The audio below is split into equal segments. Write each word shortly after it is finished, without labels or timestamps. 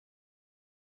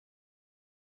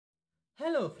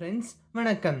Hello friends,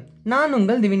 வணக்கம். நான்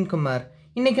உங்கள் திவின்குமார்.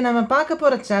 இன்னைக்கு நாம பார்க்க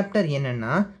போற சாப்டர்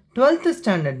என்னன்னா 12th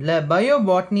ஸ்டாண்டர்ட்ல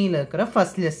பயோபாட்னில இருக்கிற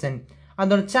ஃபர்ஸ்ட் லெசன்.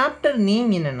 அதோட சாப்டர் நேம்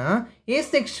என்னன்னா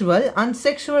Asexual and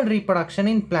Sexual Reproduction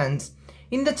in Plants.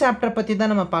 இந்த சாப்டர் பத்தி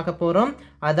தான் நம்ம பார்க்க போறோம்.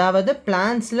 அதாவது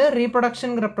பிளான்ட்ஸ்ல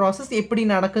ரீப்ரொடக்ஷன்ங்கற process எப்படி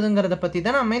நடக்குதுங்கறத பத்தி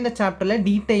தான் நாம இந்த சாப்டர்ல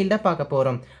டீடைலா பார்க்க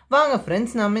போறோம். வாங்க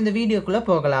फ्रेंड्स, நாம இந்த வீடியோக்குள்ள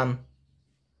போகலாம்.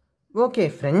 ஓகே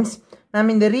ஃப்ரெண்ட்ஸ்,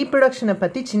 நம்ம இந்த ரீப்ரொடக்ஷனை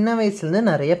பற்றி சின்ன வயசுலேருந்து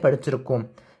நிறைய படிச்சிருக்கோம்.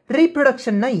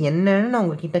 ரீப்ரொடக்ஷன்னா என்னன்னு நான்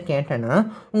உங்ககிட்ட கேட்டேன்னா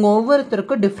உங்கள்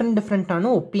ஒவ்வொருத்தருக்கும்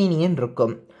டிஃப்ரெண்ட்டான ஒப்பீனியன்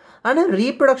இருக்கும். ஆனால்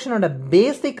ரீப்ரொடக்ஷனோட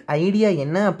பேசிக் ஐடியா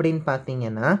என்ன அப்படின்னு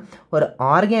பார்த்தீங்கன்னா, ஒரு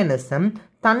ஆர்கானிசம்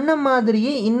தன்னை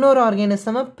மாதிரியே இன்னொரு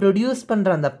ஆர்கானிசமை ப்ரொடியூஸ்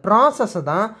பண்ணுற அந்த ப்ராசஸை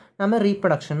தான் நம்ம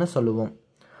ரீப்ரொடக்ஷன்னு சொல்லுவோம்.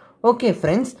 ஓகே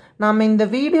ஃப்ரெண்ட்ஸ், நாம் இந்த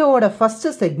வீடியோவோட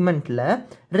ஃபஸ்ட்டு செக்மெண்ட்டில்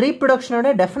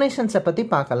ரீப்ரொடக்ஷனோட டெஃபினேஷன்ஸை பற்றி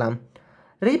பார்க்கலாம்.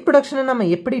 ரீப்ரொடக்ஷனை நம்ம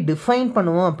எப்படி டிஃபைன்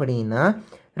பண்ணுவோம் அப்படின்னா,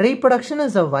 reproduction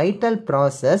is a vital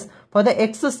process for the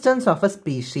existence of a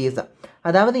species.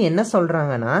 அதாவது என்ன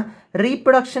சொல்கிறாங்கன்னா,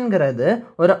 ரீப்ரொடக்ஷனுங்கிறது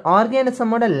ஒரு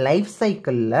ஆர்கானிசமோட லைஃப்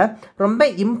சைக்கிளில்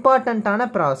ரொம்ப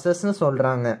இம்பார்ட்டண்ட்டான ப்ராசஸ்ன்னு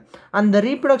சொல்கிறாங்க. அந்த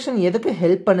ரீப்ரொடக்ஷன் எதுக்கு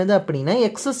ஹெல்ப் பண்ணுது அப்படின்னா,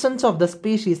 எக்ஸிஸ்டன்ஸ் ஆஃப் த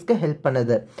ஸ்பீஷீஸ்க்கு ஹெல்ப்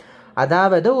பண்ணுது.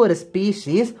 அதாவது ஒரு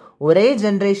ஸ்பீஷீஸ் ஒரே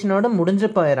ஜென்ரேஷனோட முடிஞ்சு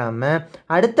போயிடாமல்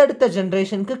அடுத்தடுத்த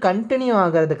ஜென்ரேஷனுக்கு கண்டினியூ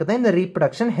ஆகிறதுக்கு தான் இந்த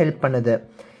ரீப்ரொடக்ஷன் ஹெல்ப் பண்ணுது.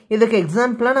 இதுக்கு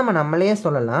எக்ஸாம்பிளாக நம்மளே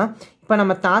சொல்லலாம். இப்போ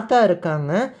நம்ம தாத்தா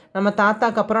இருக்காங்க, நம்ம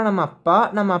தாத்தாக்கு அப்புறம் நம்ம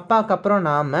அப்பாவுக்கு அப்புறம்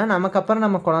நமக்கு அப்புறம்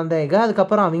நம்ம குழந்தைங்க,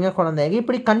 அதுக்கப்புறம் அவங்க குழந்தைங்க,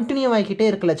 இப்படி கண்டினியூ ஆகிக்கிட்டே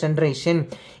இருக்கல ஜென்ரேஷன்.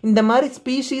 இந்த மாதிரி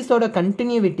ஸ்பீஷீஸோட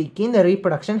கண்டினியூவிட்டிக்கு இந்த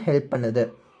ரீப்ரொடக்ஷன் ஹெல்ப் பண்ணுது.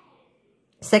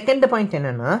 செகண்ட் பாயிண்ட்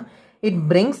என்னன்னா, it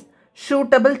brings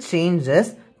suitable changes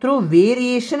through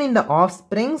variation in the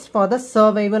offsprings for the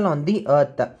survival on the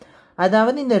earth.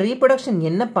 அதாவது இந்த ரீப்ரொடக்ஷன்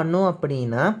என்ன பண்ணும்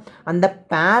அப்படின்னா, அந்த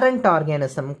பேரண்ட்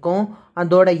ஆர்கானிசம்க்கும்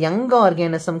அதோட யங்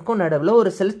ஆர்கானிசம்க்கும் நடுவில்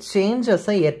ஒரு சில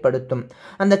சேஞ்சஸை ஏற்படுத்தும்.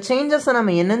 அந்த சேஞ்சஸை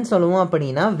நம்ம என்னன்னு சொல்லுவோம்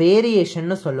அப்படின்னா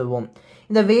வேரியேஷன்னு சொல்லுவோம்.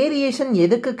 இந்த வேரியேஷன்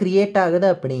எதுக்கு கிரியேட் ஆகுது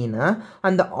அப்படின்னா,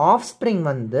 அந்த ஆஃப்ஸ்ப்ரிங்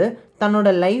தன்னோட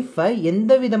லைஃப்பை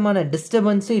எந்த விதமான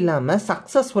டிஸ்டர்பன்ஸும் இல்லாமல்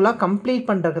சக்ஸஸ்ஃபுல்லாக கம்ப்ளீட்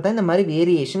பண்ணுறதுக்கு தான் இந்த மாதிரி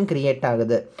வேரியேஷன் கிரியேட்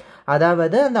ஆகுது.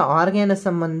 அதாவது அந்த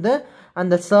ஆர்கானிசம்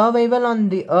அந்த சர்வைவல் ஆன்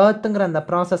தி எர்த்துங்கிற அந்த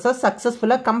ப்ராசஸை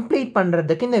சக்ஸஸ்ஃபுல்லாக கம்ப்ளீட்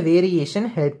பண்ணுறதுக்கு இந்த வேரியேஷன்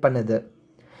ஹெல்ப் பண்ணுது.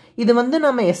 இது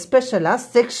நம்ம எஸ்பெஷலாக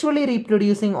செக்ஷுவலி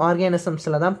ரீப்ரொடியூசிங்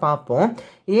ஆர்கானிசம்ஸில் தான் பார்ப்போம்.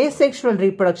 ஏசெக்ஷுவல்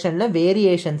ரீப்ரொடக்ஷனில்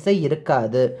வேரியேஷன்ஸே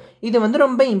இருக்காது. இது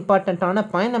ரொம்ப இம்பார்ட்டண்ட்டான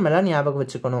பாயிண்ட், நம்ம எல்லாம் ஞாபகம்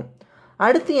வச்சுக்கணும்.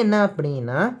 அடுத்து என்ன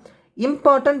அப்படின்னா,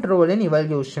 இம்பார்ட்டன்ட் ரோல் இன்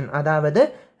இவல்யூஷன். அதாவது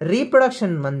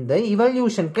ரீப்ரொடக்ஷன்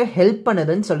இவல்யூஷனுக்கு ஹெல்ப்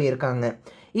பண்ணுதுன்னு சொல்லியிருக்காங்க.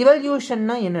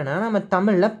 இவல்யூஷன்னா என்னன்னா, நம்ம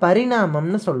தமிழில்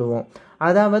பரிணாமம்னு சொல்லுவோம்.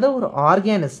 அதாவது ஒரு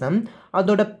ஆர்கானிசம்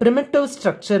அதோட ப்ரிமிட்டிவ்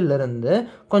ஸ்ட்ரக்சர்லேருந்து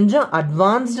கொஞ்சம்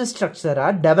அட்வான்ஸ்டு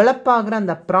ஸ்ட்ரக்சராக டெவலப் ஆகிற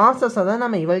அந்த ப்ராசஸை தான்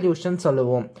நம்ம இவல்யூஷன்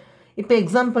சொல்லுவோம். இப்போ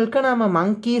எக்ஸாம்பிளுக்கு நம்ம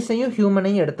மங்கீஸையும்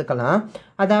ஹியூமனையும் எடுத்துக்கலாம்.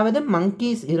 அதாவது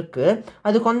மங்கீஸ் இருக்குது,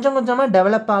 அது கொஞ்சம் கொஞ்சமாக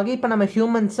டெவலப் ஆகி இப்போ நம்ம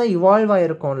ஹியூமன்ஸை இவால்வ்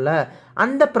ஆகிருக்கோம்ல,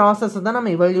 அந்த ப்ராசஸை தான்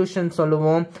நம்ம இவல்யூஷன்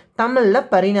சொல்லுவோம். தமிழில்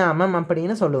பரிணாமம்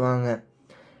அப்படின்னு சொல்லுவாங்க.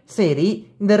 சரி,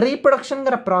 இந்த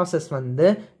ரீப்ரொடக்ஷனுங்கிற ப்ராசஸ்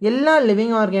எல்லா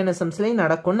லிவிங் ஆர்கானிசம்ஸ்லையும்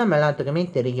நடக்கும்னு நம்ம எல்லாத்துக்குமே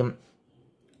தெரியும்.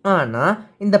 ஆனால்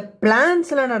இந்த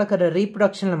பிளான்ட்ஸில் நடக்கிற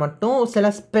ரீப்ரொடக்ஷனில் மட்டும்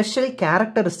சில ஸ்பெஷல்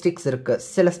கேரக்டரிஸ்டிக்ஸ் இருக்குது,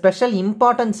 சில ஸ்பெஷல்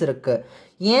இம்பார்ட்டன்ஸ் இருக்குது.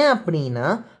 ஏன் அப்படின்னா,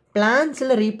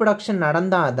 பிளான்ட்ஸில் ரீப்ரொடக்ஷன்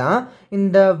நடந்தால் தான்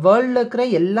இந்த வேர்ல்டில் இருக்கிற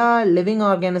எல்லா லிவிங்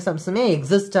ஆர்கானிசம்ஸுமே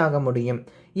எக்ஸிஸ்ட் ஆக முடியும்.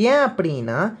 ஏன்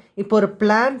அப்படின்னா, இப்போ ஒரு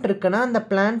பிளான்ட் இருக்குன்னா அந்த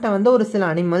பிளான்ட்டை ஒரு சில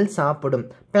அனிமல்ஸ் சாப்பிடும்.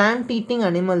 பிளான்ட் ஈட்டிங்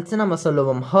அனிமல்ஸ் நம்ம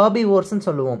சொல்லுவோம், ஹெர்பிவோர்ஸ்ன்னு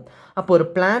சொல்லுவோம். அப்போ ஒரு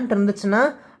பிளான்ட் இருந்துச்சுன்னா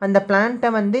அந்த பிளான்ட்டை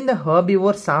இந்த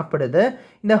ஹெர்பிவோர்ஸ் சாப்பிடுது.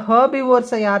 இந்த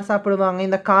ஹெர்பிவோர்ஸை யார் சாப்பிடுவாங்க?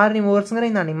 இந்த கார்னிவோர்ஸ்ங்கிற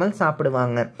இந்த அனிமல்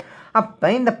சாப்பிடுவாங்க. அப்போ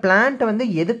இந்த பிளான்ட்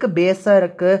எதுக்கு பேஸாக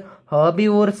இருக்குது?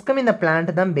 ஹெர்பிவோர்ஸ்க்கும் இந்த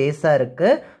பிளான்ட் தான் பேஸாக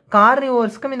இருக்குது,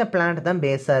 கார்னிவோர்ஸ்க்கும் இந்த பிளான்ட் தான்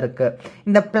பேஸாக இருக்குது.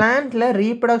 இந்த பிளான்ட்டில்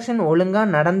ரீப்ரொடக்ஷன்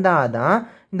ஒழுங்காக நடந்தாதான்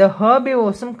இந்த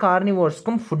ஹெர்பிவோர்ஸும்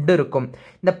கார்னிவோர்ஸ்க்கும் ஃபுட் இருக்கும்.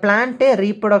 இந்த பிளான்ட்டே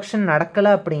ரீப்ரொடக்ஷன்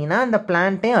நடக்கலை அப்படின்னா அந்த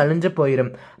பிளான்ட்டே அழிஞ்சு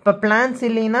போயிடும். இப்போ பிளான்ட்ஸ்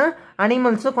இல்லைன்னா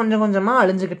அனிமல்ஸும் கொஞ்சம் கொஞ்சமாக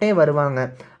அழிஞ்சுக்கிட்டே வருவாங்க.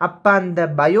 அப்போ அந்த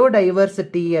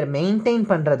பயோடைவர்சிட்டியை மெயின்டைன்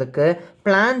பண்ணுறதுக்கு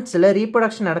பிளான்ட்ஸில்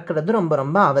ரீப்ரொடக்ஷன் நடக்கிறது ரொம்ப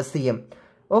ரொம்ப அவசியம்.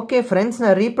 ஓகே ஃப்ரெண்ட்ஸ்,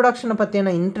 நான் ரீப்ரொடக்ஷனை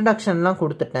பற்றியான இன்ட்ரடக்ஷன்லாம்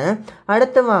கொடுத்துட்டேன்.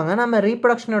 அடுத்து வாங்க நம்ம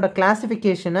ரீப்ரொடக்ஷனோட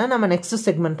கிளாசிஃபிகேஷனை நம்ம நெக்ஸ்ட்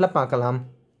செக்மெண்ட்டில் பார்க்கலாம்.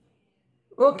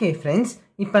 ஓகே ஃப்ரெண்ட்ஸ்,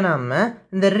 இப்போ நம்ம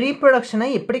இந்த ரீப்ரொடக்ஷனை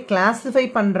எப்படி கிளாஸிஃபை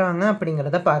பண்ணுறாங்க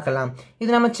அப்படிங்கிறத பார்க்கலாம். இது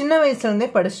நம்ம சின்ன வயசுலேருந்தே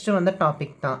படிச்சுட்டு வந்த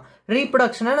டாபிக் தான்.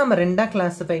 ரீப்ரொடக்ஷனை நம்ம ரெண்டாக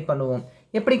கிளாஸிஃபை பண்ணுவோம்.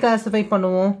 எப்படி கிளாஸிஃபை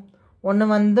பண்ணுவோம்?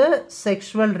 ஒன்று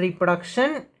செக்ஷுவல்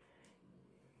ரீப்ரொடக்ஷன்,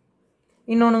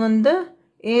 இன்னொன்று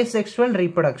ஏசெக்ஷுவல்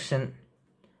ரீப்ரொடக்ஷன்.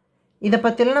 இதை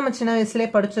பற்றிலாம் நம்ம சின்ன வயசுலேயே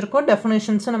படிச்சிருக்கோம்,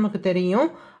 டெஃபினேஷன்ஸும் நமக்கு தெரியும்.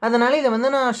 அதனால் இதை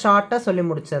நான் ஷார்ட்டாக சொல்லி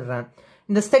முடிச்சிடுறேன்.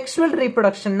 இந்த செக்ஷுவல்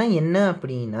ரீப்ரொடக்ஷன்னா என்ன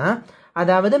அப்படின்னா,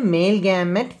 அதாவது மேல்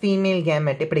கேமெட் ஃபீமேல்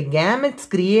கேமெட் இப்படி கேமெட்ஸ்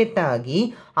கிரியேட் ஆகி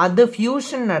அது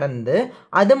ஃபியூஷன் நடந்து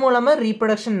அது மூலமாக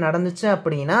ரீப்ரொடக்ஷன் நடந்துச்சு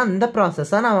அப்படின்னா அந்த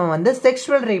ப்ராசஸாக நம்ம வந்து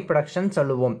செக்ஷுவல் ரீப்ரொடக்ஷன்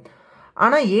சொல்லுவோம்.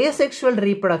 ஆனால் ஏசெக்ஷுவல்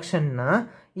ரீப்ரொடக்ஷன்னா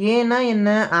ஏன்னா என்ன,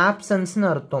 ஆப்சன்ஸ்னு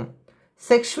அர்த்தம்.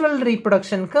 செக்ஷுவல்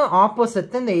ரீப்ரொடக்ஷனுக்கு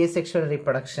ஆப்போசிட் இந்த ஏசெக்ஷுவல்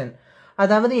ரீப்ரொடக்ஷன்.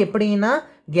 அதாவது எப்படின்னா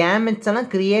கேமெட்ஸ்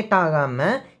எல்லாம் கிரியேட்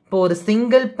ஆகாமல் இப்போ ஒரு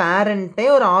சிங்கிள் பேரண்ட்டே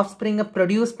ஒரு ஆஃப்ஸ்பிரிங்கை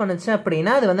ப்ரொடியூஸ் பண்ணுச்சு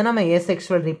அப்படின்னா அது வந்து நம்ம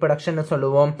ஏசெக்ஷுவல் ரீப்ரொடக்ஷன்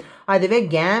சொல்லுவோம். அதுவே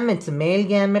கேமெட்ஸ் மேல்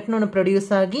கேமெட்னு ஒன்று ப்ரொடியூஸ்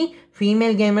ஆகி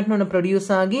ஃபீமேல் கேமெட்னு ஒன்று ப்ரொடியூஸ்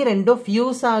ஆகி ரெண்டும்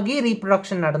ஃபியூஸ் ஆகி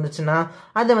ரீப்ரொடக்ஷன் நடந்துச்சுன்னா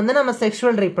அது வந்து நம்ம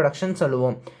செக்ஷுவல் ரீப்ரொடக்ஷன்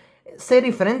சொல்லுவோம். சரி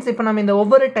ஃப்ரெண்ட்ஸ், இப்போ நம்ம இந்த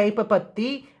ஒவ்வொரு டைப்பை பற்றி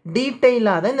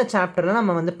டீட்டெயிலாக இந்த சாப்டரில்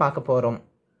நம்ம வந்து பார்க்க போகிறோம்.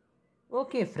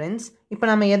 ஓகே ஃப்ரெண்ட்ஸ், இப்போ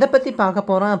நம்ம எதை பற்றி பார்க்க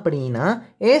போகிறோம் அப்படின்னா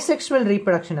ஏசெக்ஷுவல்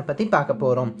ரீப்ரொடக்ஷனை பற்றி பார்க்க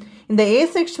போகிறோம். இந்த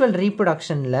ஏசெக்ஷுவல்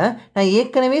ரீப்ரொடக்ஷனில் நான்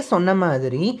ஏற்கனவே சொன்ன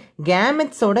மாதிரி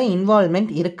கேமெட்ஸோட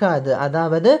இன்வால்மெண்ட் இருக்காது.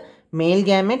 அதாவது மேல்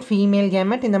கேமெட் ஃபீமேல்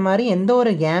கேமெட் இந்த மாதிரி எந்த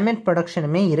ஒரு கேமெட்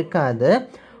ப்ரொடக்ஷனுமே இருக்காது.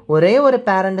 ஒரே ஒரு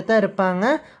பேரண்ட் தான் இருப்பாங்க.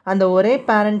 அந்த ஒரே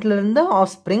பேரண்ட்லேருந்து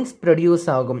ஆஃப்ஸ்பிரிங்ஸ் ப்ரொடியூஸ்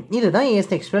ஆகும். இதுதான்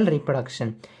ஏசெக்ஷுவல்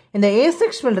ரீப்ரொடக்ஷன். இந்த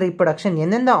ஏசெக்ஷுவல் ரீப்ரொடக்ஷன்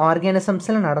எந்தெந்த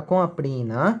ஆர்கானிசம்ஸில் நடக்கும்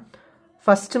அப்படின்னா,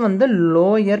 ஃபஸ்ட்டு வந்து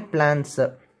லோயர் பிளான்ட்ஸு,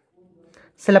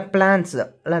 சில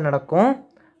பிளான்ட்ஸில் நடக்கும்.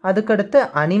 அதுக்கடுத்து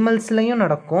அனிமல்ஸ்லேயும்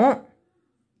நடக்கும்.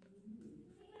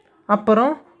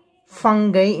 அப்புறம்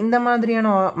ஃபங்கை இந்த மாதிரியான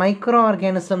மைக்ரோ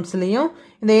ஆர்கானிசம்ஸ்லேயும்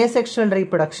இந்த ஏசெக்ஷுவல்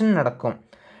ரீப்ரொடக்ஷன் நடக்கும்.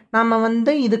 நாம்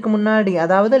வந்து இதுக்கு முன்னாடி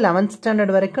அதாவது 11th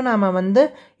ஸ்டாண்டர்ட் வரைக்கும் நாம் வந்து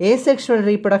ஏசெக்ஷுவல்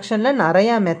ரீப்ரொடக்ஷனில்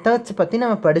நிறையா மெத்தட்ஸ் பற்றி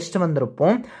நம்ம படிச்சுட்டு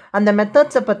வந்திருப்போம். அந்த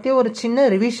மெத்தட்ஸை பற்றி ஒரு சின்ன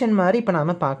ரிவிஷன் மாதிரி இப்போ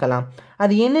நாம் பார்க்கலாம்.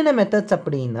 அது என்னென்ன மெத்தட்ஸ்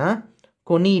அப்படின்னா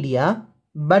கொனீடியா,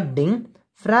 padding,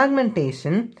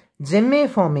 fragmentation, ஜெம்மே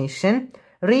formation,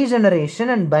 regeneration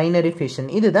and binary fission.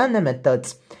 இதுதான் இந்த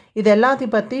மெத்தட்ஸ். இது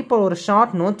எல்லாத்தையும் பற்றி இப்போ ஒரு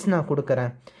ஷார்ட் நோட்ஸ் நான்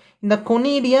கொடுக்குறேன். இந்த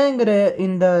கொனீடியாங்கிற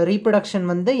இந்த ரீப்ரொடக்ஷன்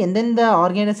வந்து எந்தெந்த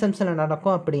ஆர்கானிசம்ஸில்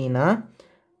நடக்கும் அப்படின்னா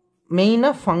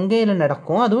மெயினாக ஃபங்கையில்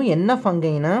நடக்கும். அதுவும் என்ன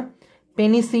ஃபங்கைனா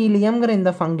பெனிசீலியம்ங்கிற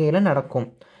இந்த ஃபங்கையில் நடக்கும்.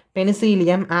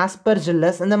 பெனிசீலியம்,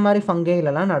 ஆஸ்பர்ஜில்லஸ் இந்த மாதிரி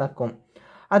ஃபங்கையிலலாம் நடக்கும்.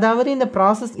 அதாவது இந்த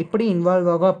ப்ராசஸ் எப்படி இன்வால்வ்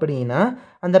ஆகும் அப்படின்னா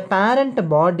அந்த பேரண்ட்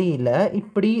பாடியில்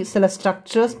இப்படி சில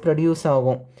ஸ்ட்ரக்சர்ஸ் ப்ரொடியூஸ்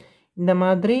ஆகும். இந்த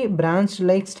மாதிரி பிரான்ச்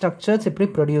லைக் ஸ்ட்ரக்சர்ஸ் இப்படி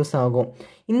ப்ரொடியூஸ் ஆகும்.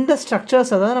 இந்த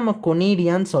ஸ்ட்ரக்சர்ஸை தான் நம்ம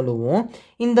கொனீடியான்னு சொல்லுவோம்.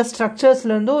 இந்த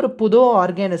ஸ்ட்ரக்சர்ஸ்லேருந்து ஒரு புது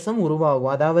ஆர்கானிசம்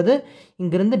உருவாகும். அதாவது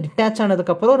இங்கிருந்து டிட்டாச்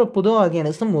ஆனதுக்கப்புறம் ஒரு புது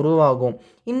ஆர்கானிசம் உருவாகும்.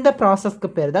 இந்த ப்ராசஸ்க்கு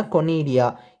பேர் தான் கொனீடியா.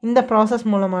 இந்த ப்ராசஸ்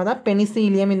மூலமாக தான்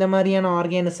பெனிசீலியம் இந்த மாதிரியான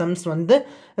ஆர்கானிசம்ஸ் வந்து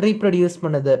ரீப்ரொடியூஸ்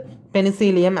பண்ணுது.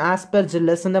 பெனிசீலியம்,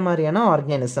 ஆஸ்பர்ஜில்லஸ் இந்த மாதிரியான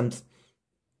ஆர்கானிசம்ஸ்.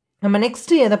 நம்ம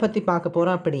நெக்ஸ்ட்டு எதை பற்றி பார்க்க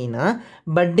போகிறோம் அப்படின்னா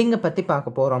பட்டிங்கை பற்றி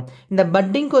பார்க்க போகிறோம். இந்த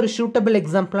பட்டிங்க்கு ஒரு சூட்டபிள்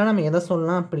எக்ஸாம்பிளாக நம்ம எதை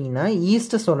சொல்லலாம் அப்படின்னா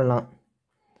ஈஸ்ட்டை சொல்லலாம்.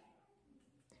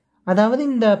 அதாவது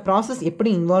இந்த ப்ராசஸ் எப்படி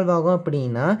இன்வால்வ் ஆகும்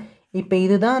அப்படின்னா இப்போ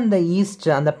இதுதான் அந்த ஈஸ்ட்,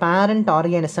 அந்த பேரண்ட்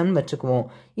ஆர்கானிசம்னு வச்சுக்குவோம்.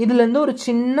 இதுலேருந்து ஒரு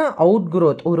சின்ன அவுட்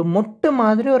க்ரோத், ஒரு மொட்டு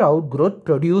மாதிரி ஒரு அவுட் க்ரோத்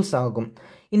ப்ரொடியூஸ் ஆகும்.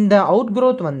 இந்த அவுட்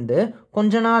க்ரோத் வந்து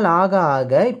கொஞ்ச நாள் ஆக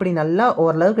ஆக இப்படி நல்லா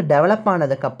ஓரளவுக்கு டெவலப்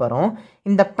ஆனதுக்கப்புறம்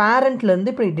இந்த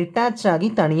பேரண்ட்லேருந்து இப்படி டிட்டாச் ஆகி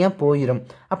தனியாக போயிடும்.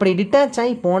 அப்படி டிட்டாச்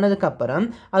ஆகி போனதுக்கப்புறம்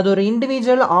அது ஒரு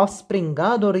இண்டிவிஜுவல் ஆஃப்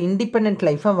ஸ்ப்ரிங்காக அது ஒரு இண்டிபெண்ட்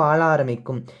லைஃப்பை வாழ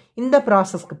ஆரம்பிக்கும். இந்த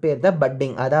ப்ராசஸ்க்கு பேர் தான்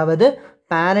பட்டிங். அதாவது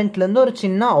பேரண்ட்லேருந்து ஒரு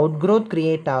சின்ன அவுட் க்ரோத்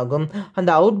கிரியேட் ஆகும். அந்த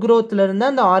அவுட் க்ரோத்லேருந்து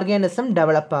அந்த ஆர்கானிசம்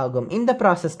டெவலப் ஆகும். இந்த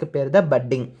ப்ராசஸ்க்கு பேர் தான்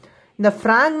பட்டிங். இந்த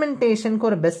ஃப்ராக்மெண்டேஷனுக்கு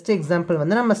ஒரு பெஸ்ட் எக்ஸாம்பிள்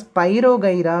வந்து நம்ம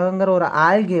ஸ்பைரோகைராங்கிற ஒரு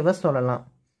ஆல்கேவை சொல்லலாம்.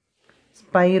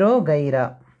 ஸ்பைரோகைரா.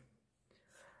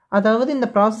 அதாவது இந்த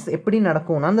ப்ராசஸ் எப்படி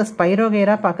நடக்கும்னா அந்த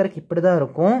ஸ்பைரோகைரா பார்க்குறதுக்கு இப்படி தான்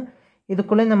இருக்கும்.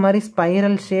 இதுக்குள்ளே இந்த மாதிரி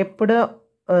ஸ்பைரல் ஷேப்டு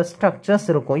ஸ்ட்ரக்சர்ஸ்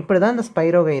இருக்கும். இப்படி தான் இந்த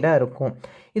ஸ்பைரோகைரா இருக்கும்.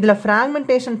 இதில்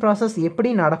ஃப்ராக்மெண்டேஷன் ப்ராசஸ் எப்படி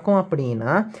நடக்கும்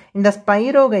அப்படின்னா இந்த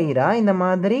ஸ்பைரோகைரா இந்த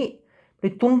மாதிரி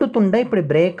இப்படி துண்டு துண்டாக இப்படி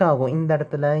பிரேக் ஆகும். இந்த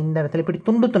இடத்துல இப்படி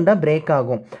துண்டு துண்டாக பிரேக்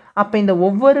ஆகும். அப்போ இந்த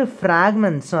ஒவ்வொரு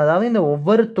ஃப்ராக்மெண்ட்ஸும் அதாவது இந்த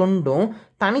ஒவ்வொரு துண்டும்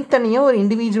தனித்தனியாக ஒரு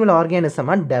இண்டிவிஜுவல்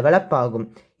ஆர்கானிசமாக டெவலப் ஆகும்.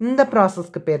 இந்த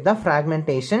ப்ராசஸ்க்கு பேர் தான்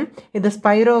ஃப்ராக்மெண்டேஷன். இது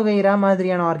ஸ்பைரோகைரா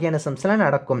மாதிரியான ஆர்கானிசம்ஸ்லாம்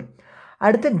நடக்கும்.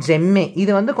 அடுத்து ஜெம்மே.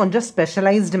 இது வந்து கொஞ்சம்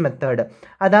ஸ்பெஷலைஸ்டு மெத்தடு.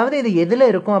 அதாவது இது எதில்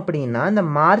இருக்கும் அப்படின்னா இந்த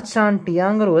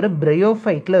மார்ச்சான்டியாங்கிற ஒரு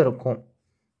பிரையோஃபைட்டில் இருக்கும்.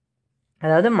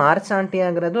 அதாவது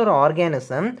மார்ச்சான்டியாங்கிறது ஒரு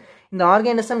ஆர்கானிசம். இந்த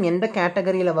ஆர்கானிசம் எந்த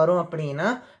கேட்டகரியில் வரும் அப்படின்னா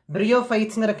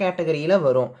பிரையோஃபைட்ஸுங்கிற கேட்டகரியில்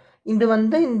வரும். இது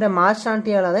வந்து இந்த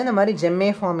மார்ச்சான்டியாவில் தான் இந்த மாதிரி ஜெம்மே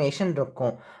ஃபார்மேஷன்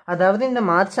இருக்கும். அதாவது இந்த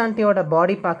மார்ச்சான்டியோட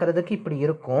பாடி பார்க்குறதுக்கு இப்படி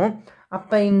இருக்கும்.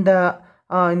 அப்போ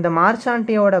இந்த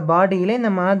மார்ச்சான்டியோட பாடியில் இந்த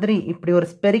மாதிரி இப்படி ஒரு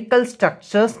ஸ்பெரிக்கல்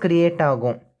ஸ்ட்ரக்சர்ஸ் கிரியேட்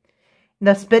ஆகும்.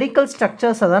 இந்த ஸ்பெரிக்கல்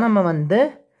ஸ்ட்ரக்சர்ஸை தான் நம்ம வந்து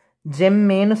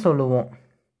ஜெம்மேன்னு சொல்லுவோம்.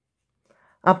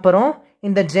 அப்புறம்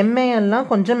இந்த ஜெம்மையெல்லாம்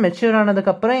கொஞ்சம் மெச்சூர்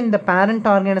ஆனதுக்கப்புறம் இந்த பேரண்ட்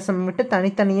ஆர்கானிசம் விட்டு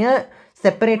தனித்தனியாக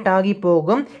செப்பரேட் ஆகி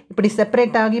போகும். இப்படி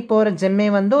செப்பரேட் ஆகி போகிற ஜெம்மை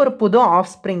வந்து ஒரு புது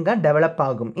ஆஃப்ஸ்ப்ரிங்காக டெவலப்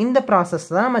ஆகும். இந்த ப்ராசஸ்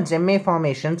தான் நம்ம ஜெம்மை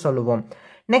ஃபார்மேஷன் சொல்லுவோம்.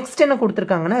 நெக்ஸ்ட் என்ன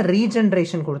கொடுத்துருக்காங்கன்னா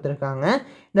ரீஜென்ரேஷன் கொடுத்துருக்காங்க.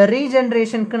 இந்த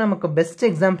ரீஜென்ரேஷனுக்கு நமக்கு பெஸ்ட்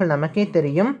எக்ஸாம்பிள் நமக்கே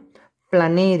தெரியும்,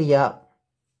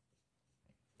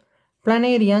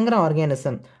 பிளனேரியாங்கிற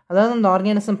ஆர்கானிசம். அதாவது இந்த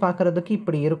ஆர்கானிசம் பார்க்குறதுக்கு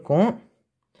இப்படி இருக்கும்.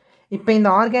 இப்போ இந்த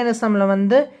ஆர்கானிசமில்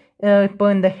வந்து இப்போ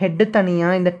இந்த ஹெட்டு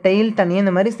தனியாக இந்த டெயில் தனியாக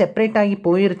இந்த மாதிரி செப்பரேட் ஆகி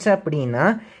போயிருச்சு அப்படின்னா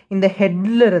இந்த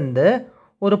ஹெட்லேருந்து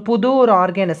ஒரு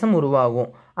ஆர்கானிசம் உருவாகும்.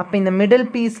 அப்போ இந்த மிடில்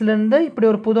பீஸ்லேருந்து இப்படி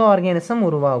ஒரு புது ஆர்கானிசம்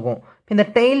உருவாகும். இந்த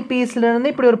டெயில்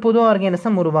பீஸ்லேருந்து இப்படி ஒரு புது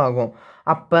ஆர்கானிசம் உருவாகும்.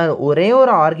 அப்போ ஒரே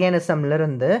ஒரு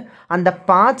ஆர்கானிசம்லேருந்து அந்த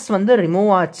பார்ட்ஸ் வந்து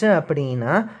ரிமூவ் ஆச்சு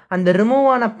அப்படின்னா அந்த ரிமூவ்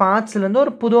ஆன பார்ட்ஸ்லேருந்து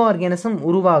ஒரு புது ஆர்கானிசம்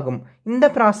உருவாகும். இந்த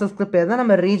ப்ராசஸ்க்கு பேர் தான்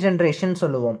நம்ம ரீஜென்ரேஷன்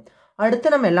சொல்லுவோம். அடுத்து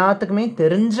நம்ம எல்லாத்துக்குமே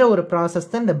தெரிஞ்ச ஒரு ப்ராசஸ்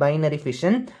தான் இந்த பைனரி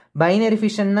ஃபிஷன். பைனரி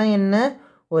ஃபிஷன்னா என்ன?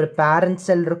 ஒரு பேரண்ட்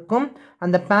செல் இருக்கும்.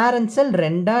 அந்த பேரண்ட் செல்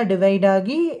ரெண்டாக டிவைட்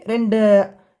ஆகி 2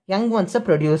 யங் ஒன்ஸை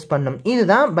ப்ரொடியூஸ் பண்ணும்.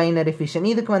 இதுதான் பைனரி ஃபிஷன்.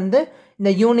 இதுக்கு வந்து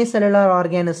இந்த யூனிசெல்லுலர்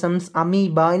ஆர்கானிசம்ஸ்,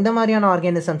 அமீபா, இந்த மாதிரியான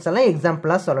ஆர்கானிசம்ஸ் எல்லாம்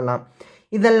எக்ஸாம்பிளாக சொல்லலாம்.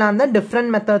 இதெல்லாம் தான்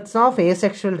different methods of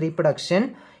asexual reproduction.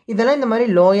 இதெல்லாம் இந்த மாதிரி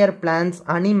லோயர் பிளான்ட்ஸ்,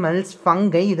 அனிமல்ஸ்,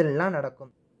 ஃபங்கை இதெல்லாம்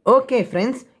நடக்கும். ஓகே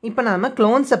ஃப்ரெண்ட்ஸ், இப்போ நாம்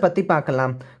க்ளோன்ஸை பற்றி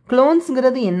பார்க்கலாம்.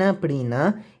 க்ளோன்ஸுங்கிறது என்ன அப்படின்னா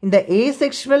இந்த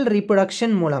ஏசெக்சுவல்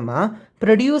ரீப்ரொடக்ஷன் மூலமாக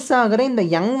ப்ரொடியூஸ் ஆகிற இந்த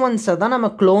யங் ஒன்ஸை தான் நம்ம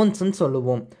க்ளோன்ஸ்ன்னு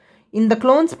சொல்லுவோம். இந்த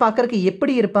க்ளோன்ஸ் பார்க்குறக்கு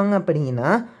எப்படி இருப்பாங்க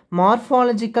அப்படின்னா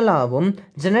மார்ஃபாலஜிக்கலாகவும்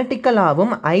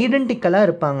ஜெனட்டிக்கலாகவும் ஐடென்டிக்கலாக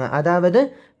இருப்பாங்க. அதாவது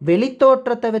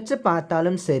வெளித்தோற்றத்தை வச்சு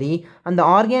பார்த்தாலும் சரி, அந்த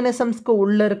ஆர்கானிசம்ஸ்க்கு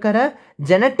உள்ளே இருக்கிற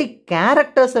ஜெனட்டிக்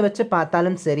கேரக்டர்ஸை வச்சு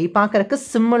பார்த்தாலும் சரி, பார்க்குறக்கு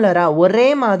சிமிலராக ஒரே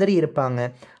மாதிரி இருப்பாங்க.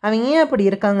 அவங்க ஏன் அப்படி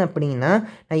இருக்காங்க அப்படின்னா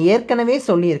நான் ஏற்கனவே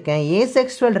சொல்லியிருக்கேன்,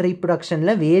 ஏசெக்சுவல்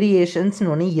ரீப்ரொடக்ஷனில்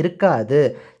வேரியேஷன்ஸ்னு ஒன்று இருக்காது,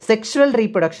 செக்ஷுவல்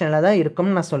ரீப்ரொடக்ஷனில் தான்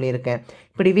இருக்கும்னு நான் சொல்லியிருக்கேன்.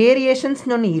 இப்படி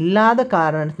வேரியேஷன்ஸ்னு ஒன்று இல்லாத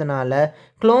காரணத்தினால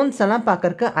க்ளோன்ஸ் எல்லாம்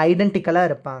பார்க்குறக்கு ஐடென்டிக்கலாக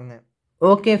இருப்பாங்க.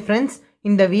 ஓகே ஃப்ரெண்ட்ஸ்,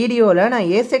 இந்த வீடியோவில் நான்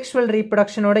ஏசெக்சுவல்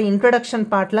ரீப்ரொடக்ஷனோட இன்ட்ரடக்ஷன்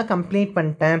பார்ட்டில் கம்ப்ளீட்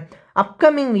பண்ணிட்டேன்.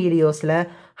 அப்கமிங் வீடியோஸில்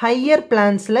ஹையர்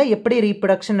பிளான்ஸில் எப்படி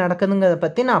ரீப்ரொடக்ஷன் நடக்குதுங்கிறத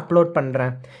பற்றி நான் அப்லோட்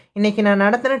பண்ணுறேன். இன்றைக்கி நான்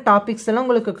நடத்தின டாபிக்ஸ் எல்லாம்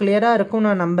உங்களுக்கு கிளியராக இருக்கும்னு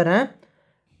நான் நம்புகிறேன்.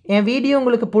 என் வீடியோ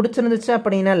உங்களுக்கு பிடிச்சிருந்துச்சு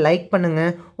அப்படின்னா லைக்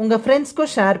பண்ணுங்கள், உங்கள்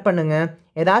ஃப்ரெண்ட்ஸ்க்கும் ஷேர் பண்ணுங்கள்.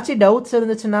 ஏதாச்சும் டவுட்ஸ்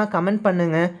இருந்துச்சுன்னா கமெண்ட்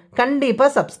பண்ணுங்கள். கண்டிப்பாக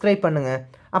சப்ஸ்கிரைப் பண்ணுங்கள்.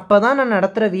 அப்போ தான் நான்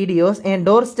நடத்துகிற வீடியோஸ் என்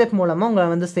டோர் ஸ்டெப் மூலமாக உங்களை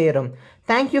வந்து சேரும்.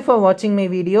 தேங்க்யூ ஃபார் வாட்சிங் மை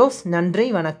வீடியோஸ். நன்றி,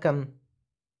 வணக்கம்.